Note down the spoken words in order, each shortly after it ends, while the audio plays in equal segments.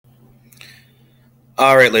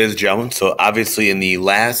All right, ladies and gentlemen. So obviously in the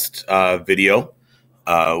last video,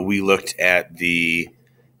 we looked at the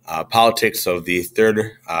politics of the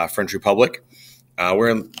Third French Republic.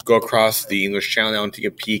 We're going to go across the English Channel now and take a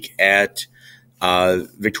peek at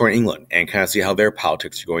Victorian England and kind of see how their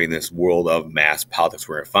politics are going in this world of mass politics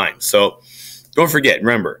we're going to find. So don't forget,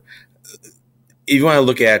 remember, if you want to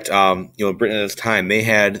look at Britain at this time, they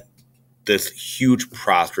had this huge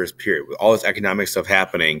prosperous period with all this economic stuff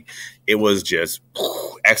happening. It was just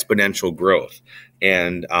exponential growth.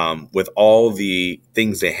 And with all the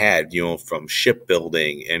things they had, from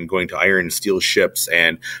shipbuilding and going to iron and steel ships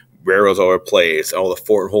and railroads all over the place, all the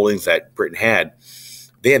foreign holdings that Britain had,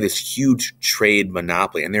 they had this huge trade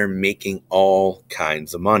monopoly and they're making all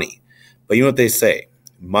kinds of money. But you know what they say?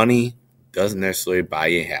 Money doesn't necessarily buy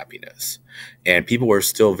you happiness. And people were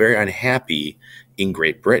still very unhappy in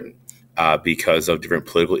Great Britain because of different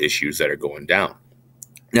political issues that are going down.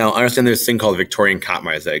 Now, I understand there's this thing called the Victorian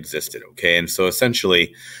Compromise that existed, okay? And so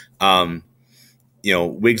essentially,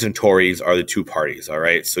 Whigs and Tories are the two parties, all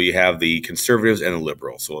right? So you have the Conservatives and the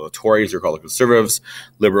Liberals. So the Tories are called the Conservatives,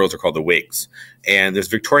 Liberals are called the Whigs. And this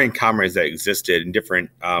Victorian Compromise that existed in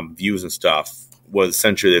different views and stuff was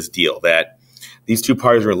essentially this deal that these two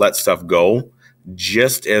parties were let stuff go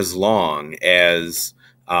just as long as,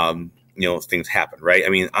 things happen, right? I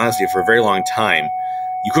mean, honestly, for a very long time,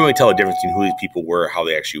 you couldn't really tell the difference between who these people were, how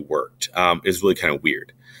they actually worked. It's really kind of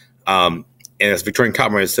weird. And as Victorian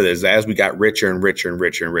Compromise said, is as we got richer and richer and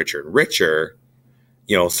richer and richer and richer,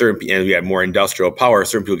 and we had more industrial power,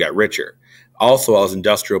 certain people got richer. Also, as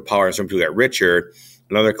industrial power and certain people got richer,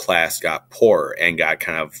 another class got poorer and got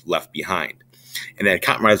kind of left behind. And that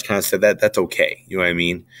compromise kind of said that that's okay. You know what I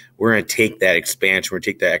mean? We're going to take that expansion, we're going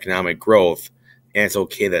to take that economic growth, and it's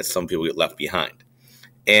okay that some people get left behind.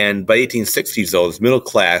 And by the 1860s, though, this middle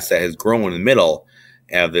class that has grown in the middle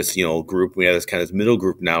have this, group. We have this kind of middle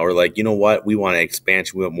group now. We're like, you know what? We want an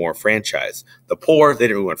expansion. We want more franchise. The poor, they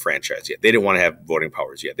didn't really want franchise yet. They didn't want to have voting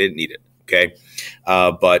powers yet. They didn't need it. Okay.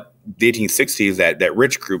 But the 1860s, that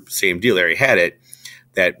rich group, same deal. They already had it.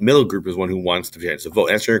 That middle group is one who wants to vote.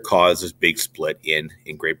 And that's going to cause this big split in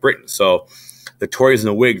Great Britain. So the Tories and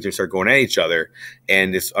the Whigs, they start going at each other,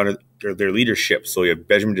 and it's under their leadership. So you have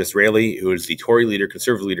Benjamin Disraeli, who is the Tory leader,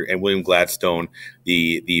 conservative leader, and William Gladstone,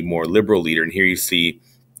 the more liberal leader. And here you see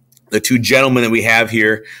the two gentlemen that we have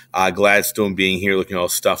here, Gladstone being here looking all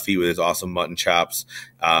stuffy with his awesome mutton chops,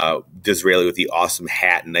 Disraeli with the awesome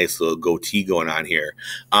hat and nice little goatee going on here.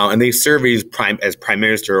 And they serve as prime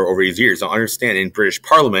minister over these years. Now, understand, in British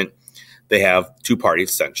Parliament, they have two parties,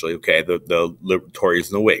 essentially, okay, the Tories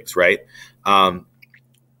and the Whigs, right?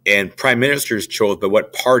 And prime minister is chosen by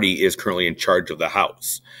what party is currently in charge of the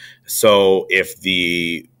House. So if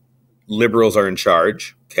the Liberals are in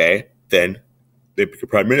charge, okay, then they pick a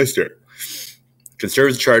prime minister.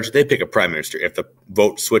 Conservatives in charge, they pick a prime minister. If the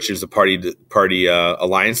vote switches the party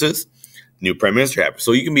alliances, new prime minister happens.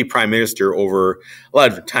 So you can be prime minister over a lot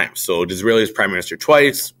of different times. So Disraeli is prime minister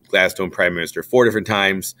twice, Gladstone prime minister 4 different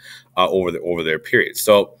times over their period.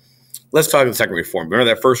 So let's talk about the second reform.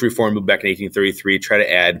 Remember that first reform bill back in 1833, try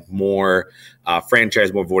to add more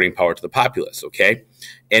franchise, more voting power to the populace, okay?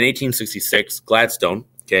 In 1866, Gladstone,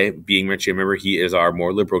 okay, being rich, remember he is our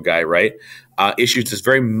more liberal guy, right, issues this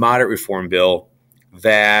very moderate reform bill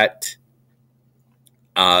that,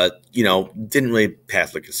 didn't really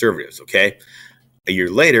pass the conservatives, okay? A year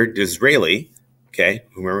later, Disraeli, okay,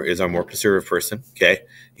 who remember is our more conservative person, okay,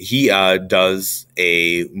 he does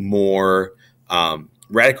a more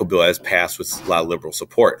radical bill has passed with a lot of liberal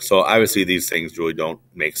support. So obviously these things really don't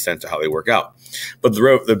make sense of how they work out. But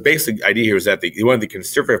the basic idea here is that they wanted the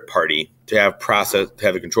Conservative Party to have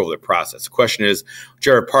the control of the process. The question is,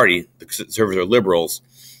 whichever party, the Conservatives or Liberals,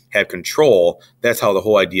 have control, that's how the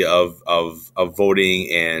whole idea of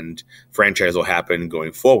voting and franchise will happen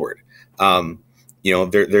going forward.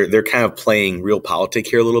 They're kind of playing real politic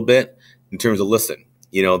here a little bit in terms of, listen,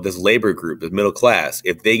 this labor group, this middle class,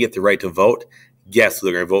 if they get the right to vote, yes,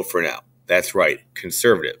 they're going to vote for now. That's right,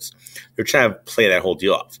 conservatives. They're trying to play that whole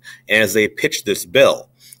deal off. And as they pitch this bill,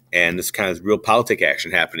 and this kind of real politic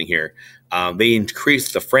action happening here, they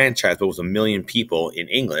increased the franchise by almost 1 million people in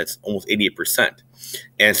England. It's almost 88%.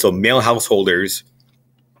 And so male householders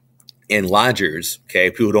and lodgers,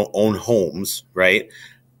 okay, people who don't own homes, right,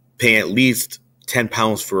 paying at least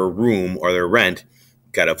 £10 for a room or their rent,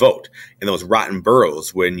 got to vote. And those rotten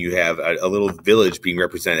boroughs, when you have a little village being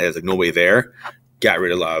represented as like nobody there, got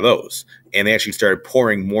rid of a lot of those. And they actually started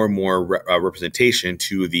pouring more and more representation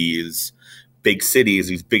to these big cities,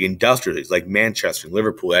 these big industrial cities like Manchester and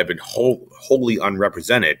Liverpool that have been wholly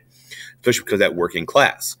unrepresented, especially because of that working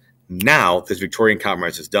class. Now, this Victorian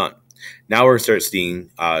Compromise is done. Now we're starting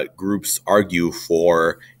seeing groups argue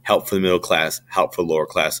for help for the middle class, help for the lower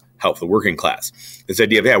class, help for the working class. This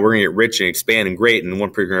idea of, yeah, we're going to get rich and expand and great, and one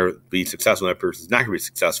person is going to be successful and that person is not going to be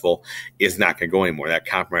successful, is not going to go anymore. That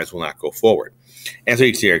compromise will not go forward. And so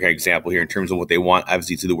you can see an example here in terms of what they want.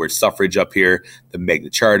 Obviously, you see the word suffrage up here, the Magna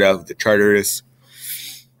Charta, the Charterists.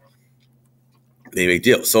 They make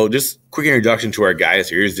deals. So just quick introduction to our guys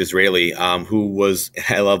here. Here's Disraeli, who was,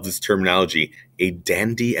 I love this terminology, a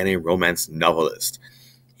dandy and a romance novelist.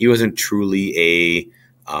 He wasn't truly a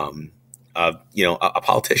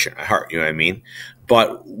politician at heart, you know what I mean?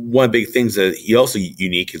 But one of the big things that he also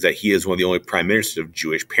unique is that he is one of the only prime ministers of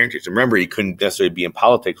Jewish parentage. Remember, he couldn't necessarily be in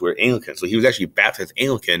politics. We're Anglican. So he was actually baptized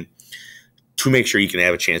Anglican to make sure he can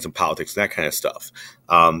have a chance in politics and that kind of stuff.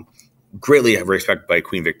 Greatly respected by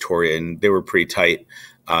Queen Victoria, and they were pretty tight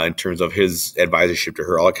in terms of his advisorship to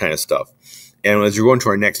her, all that kind of stuff. And as we're going to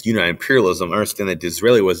our next unit on imperialism, understand that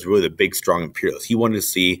Disraeli was really the big, strong imperialist. He wanted to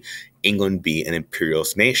see England be an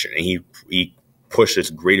imperialist nation, and he pushed this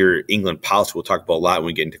greater England policy. We'll talk about a lot when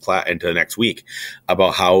we get into next week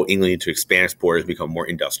about how England needs to expand its borders, become more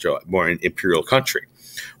industrial, more an imperial country.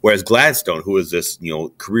 Whereas Gladstone, who was this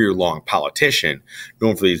career-long politician,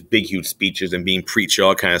 known for these big, huge speeches and being preached, all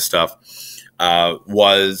that kind of stuff,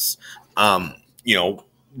 was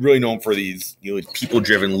really known for these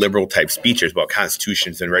people-driven liberal type speeches about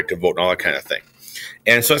constitutions and right to vote and all that kind of thing.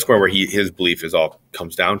 And so that's where his belief is all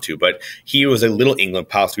comes down to. But he was a little England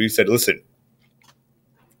policy. He said, listen,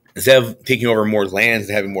 instead of taking over more lands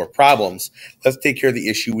and having more problems, let's take care of the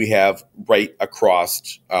issue we have right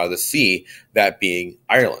across the sea, that being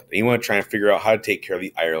Ireland. And you want to try and figure out how to take care of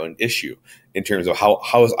the Ireland issue in terms of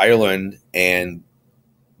how is Ireland and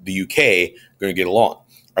the UK going to get along?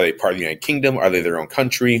 Are they part of the United Kingdom? Are they their own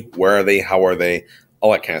country? Where are they? How are they?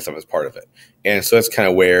 All that kind of stuff is part of it. And so that's kind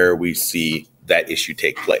of where we see that issue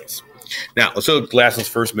take place. Now, let's look at Gladstone's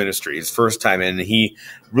first ministry, his first time in, and he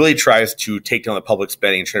really tries to take down the public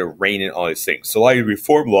spending and try to rein in all these things. So a lot of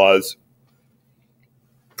reform laws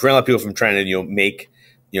prevent a lot of people from trying to, make,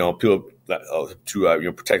 people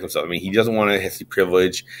to protect themselves. I mean, he doesn't want to have the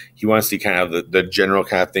privilege. He wants to see kind of the general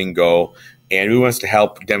kind of thing go, and he wants to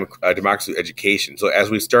help democracy education. So as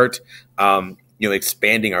we start,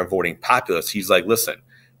 expanding our voting populace, he's like, listen,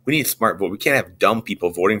 we need smart vote. We can't have dumb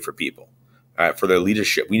people voting for people. For their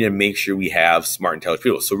leadership, we need to make sure we have smart, intelligent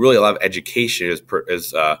people. So really, a lot of education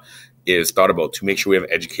is thought about to make sure we have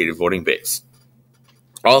an educated voting base.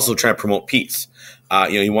 Also, trying to promote peace.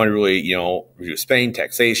 You want to really, reduce spending,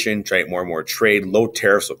 taxation, try more and more trade, low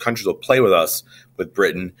tariffs, so countries will play with us, with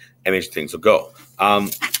Britain, and make sure things will go.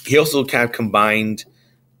 He also kind of combined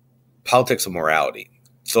politics and morality.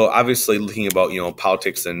 So obviously, looking about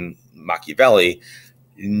politics and Machiavelli,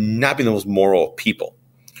 not being the most moral of people.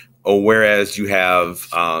 Whereas you have,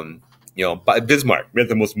 Bismarck made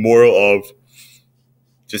the most moral of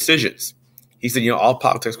decisions. He said, all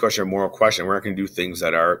politics questions are moral questions. We're not going to do things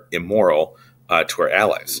that are immoral to our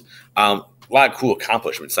allies. A lot of cool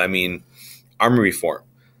accomplishments. I mean, army reform.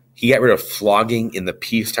 He got rid of flogging in the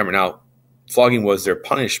peacetime. Now, flogging was their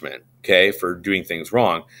punishment, for doing things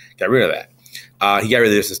wrong. Got rid of that. He got rid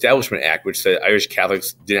of this Establishment Act, which said Irish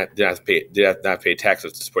Catholics did not pay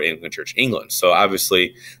taxes to support Anglican Church in England. So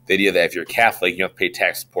obviously, the idea that if you're Catholic, you have to pay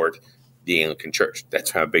tax to support the Anglican Church.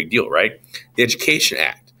 That's kind of a big deal, right? The Education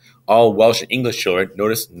Act. All Welsh and English children,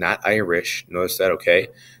 notice not Irish, notice that,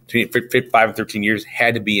 between 5 and 13 years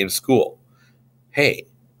had to be in school. Hey,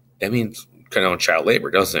 that means kind of child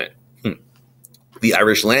labor, doesn't it? The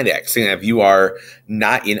Irish Land Act, saying that if you are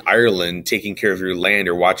not in Ireland taking care of your land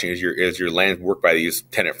or watching as your land worked by these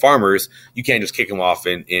tenant farmers, you can't just kick them off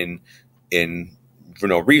in for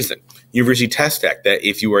no reason. University Test Act, that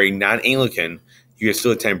if you are a non-Anglican, you can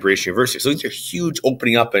still attend British University. So these are huge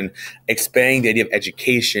opening up and expanding the idea of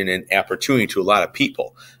education and opportunity to a lot of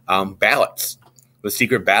people. Ballots. The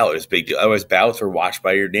secret ballot is a big deal. Otherwise, ballots are watched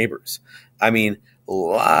by your neighbors. I mean, a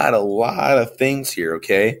lot of things here,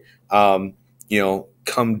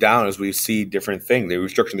 come down as we see different things. They're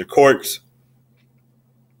restructuring the courts.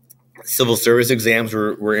 Civil service exams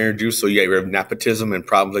were introduced, so you have nepotism and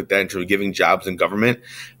problems like that in terms of giving jobs in government.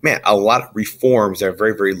 Man, a lot of reforms that are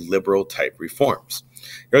very, very liberal type reforms.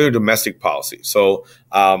 Here's their domestic policy. So,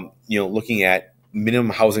 looking at minimum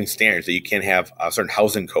housing standards, that you can't have certain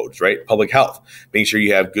housing codes, right? Public health, making sure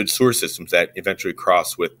you have good sewer systems that eventually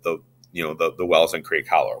cross with the wells in Craig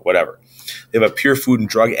Hollow or whatever. They have a Pure Food and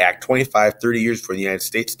Drug Act 25, 30 years before the United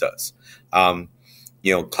States does.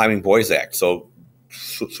 Climbing Boys Act. So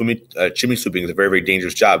chimney sweeping is a very, very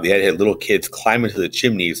dangerous job. They had to have little kids climb into the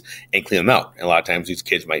chimneys and clean them out. And a lot of times these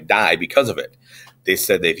kids might die because of it. They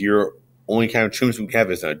said that if you're only kind of children's we can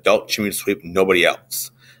have is an adult children's sweep, nobody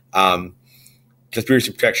else.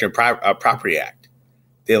 Conspiracy Protection of Property Act.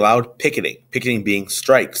 They allowed picketing being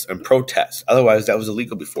strikes and protests. Otherwise, that was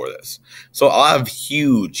illegal before this. So a lot of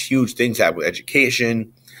huge things happen with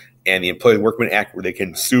education and the Employee Workman Act, where they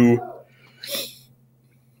can sue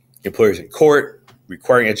employers in court,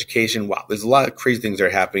 requiring education. Wow, there's a lot of crazy things that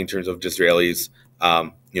are happening in terms of Disraeli's,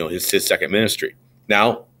 his second ministry.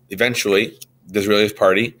 Now, eventually, the Disraeli's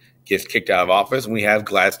party gets kicked out of office, and we have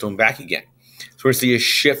Gladstone back again. So we're going to see a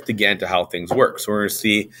shift again to how things work. So we're going to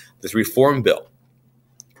see this reform bill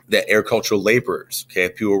that agricultural laborers,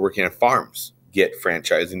 people working on farms, get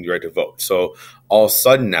franchising the right to vote. So all of a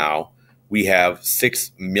sudden now, we have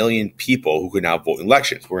 6 million people who could now vote in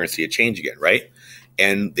elections. We're going to see a change again, right?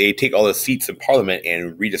 And they take all the seats in Parliament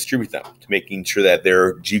and redistribute them to making sure that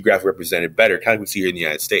they're geographically represented better, kind of like we see here in the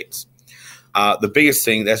United States. That's the biggest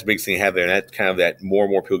thing I have there, and that's kind of that more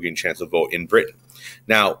and more people getting a chance to vote in Britain.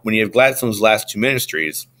 Now, when you have Gladstone's last two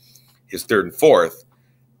ministries, his third and fourth,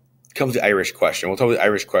 comes the Irish question. We'll talk about the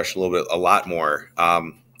Irish question a lot more,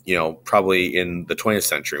 probably in the 20th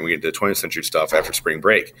century. And we get to the 20th century stuff after spring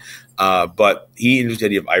break. But he introduced the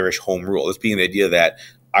idea of Irish home rule, this being the idea that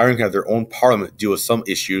Ireland can have their own parliament deal with some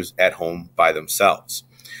issues at home by themselves.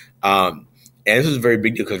 And this is a very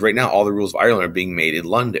big deal because right now all the rules of Ireland are being made in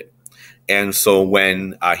London. And so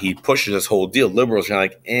when he pushes this whole deal, liberals are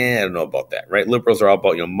like, I don't know about that, right? Liberals are all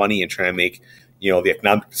about money and trying to make the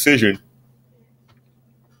economic decision.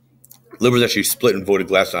 Liberals actually split and voted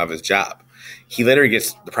Gladstone out of his job. He later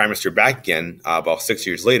gets the prime minister back again about 6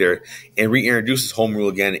 years later and reintroduces home rule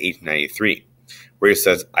again in 1893, where he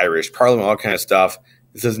says Irish parliament, all kind of stuff.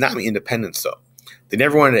 This does not mean independence, though. They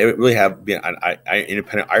never wanted to really have an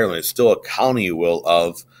independent Ireland. It's still a colony,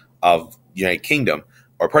 of the United Kingdom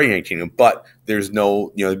or part of the United Kingdom, but there's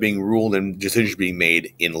no, being ruled and decisions being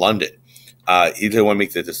made in London. Either want to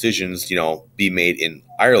make the decisions, be made in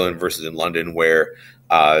Ireland versus in London, where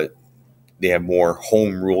they have more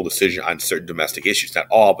home rule decision on certain domestic issues. Not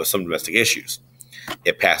all, but some domestic issues.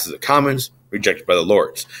 It passes the Commons, rejected by the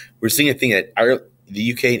Lords. We're seeing a thing that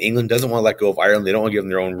the UK and England doesn't want to let go of Ireland. They don't want to give them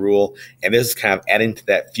their own rule. And this is kind of adding to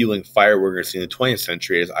that fueling fire we're going to see in the 20th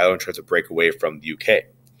century as Ireland tries to break away from the UK.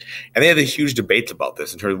 And they had these huge debates about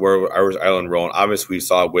this in terms of where was Ireland role. And obviously we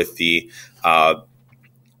saw with the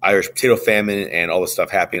Irish potato famine and all the stuff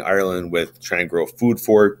happening in Ireland with trying to grow food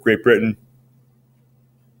for Great Britain.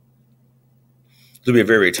 It'll be a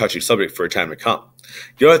very, very touchy subject for a time to come.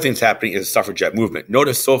 The other thing that's happening is the suffragette movement.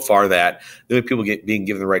 Notice so far that the only people being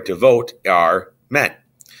given the right to vote are men.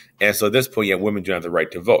 And so at this point, women do not have the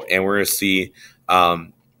right to vote. And we're going to see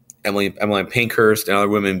Emmeline Pankhurst and other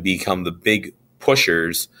women become the big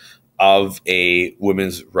pushers of a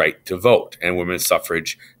women's right to vote and women's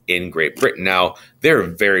suffrage in Great Britain. Now, they're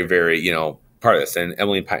very, very, part of this. And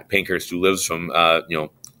Emmeline Pankhurst, who lives from,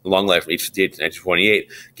 long life from 1858 to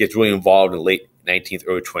 1928, gets really involved in the late 19th,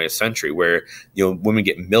 early 20th century, where women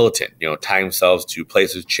get militant, tie themselves to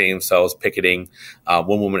places, chain themselves, picketing.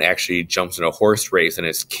 One woman actually jumps in a horse race and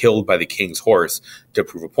is killed by the king's horse to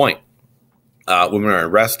prove a point. Women are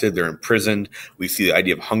arrested, they're imprisoned. We see the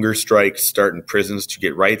idea of hunger strikes start in prisons to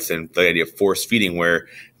get rights, and the idea of forced feeding, where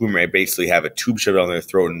women may basically have a tube shoved down their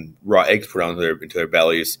throat and raw eggs put into their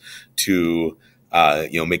bellies to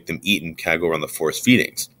make them eat and kind of go around the forced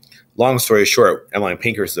feedings. Long story short, Emmeline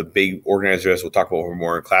Pankhurst is a big organizer. We'll talk about her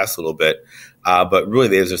more in class a little bit. But really,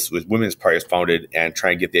 there's this Women's Party is founded and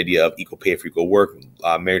trying to get the idea of equal pay for equal work,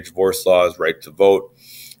 marriage divorce laws, right to vote,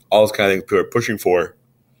 all those kind of things people are pushing for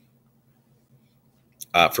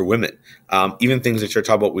women. Even things that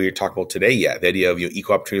we're talking about today yet, the idea of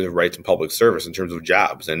equal opportunity of rights in public service in terms of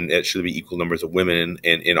jobs, and it should be equal numbers of women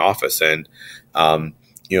in office. And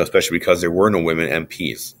especially because there were no women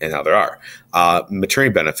MPs, and now there are.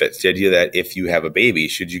 Maternity benefits, the idea that if you have a baby,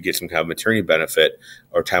 should you get some kind of maternity benefit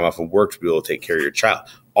or time off of work to be able to take care of your child?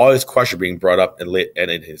 All these questions are being brought up in the late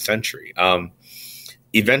 18th century.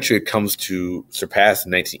 Eventually, it comes to surpass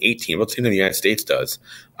in 1918, what the United States does,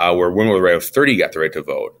 where women with the right of 30 got the right to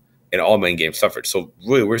vote, and all men gained suffrage. So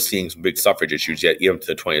really, we're seeing some big suffrage issues yet, even to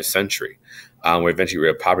the 20th century. Where eventually we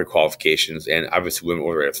have poverty qualifications, and obviously women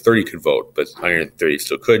over the age of 30 could vote, but under 30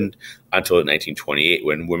 still couldn't until 1928,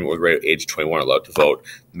 when women over the age of 21 are allowed to vote,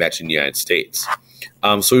 matching the United States.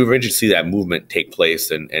 So we eventually see that movement take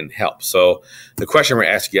place and help. So the question we're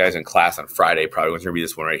asking you guys in class on Friday probably was going to be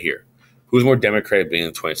this one right here. Who's more democratic being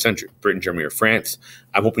in the 20th century, Britain, Germany, or France?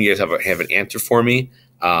 I'm hoping you guys have an answer for me.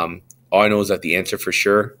 All I know is that the answer for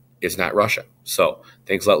sure is not Russia. So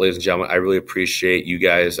thanks a lot, ladies and gentlemen. I really appreciate you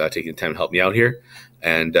guys taking the time to help me out here.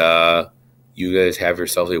 And you guys have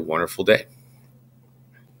yourselves a wonderful day.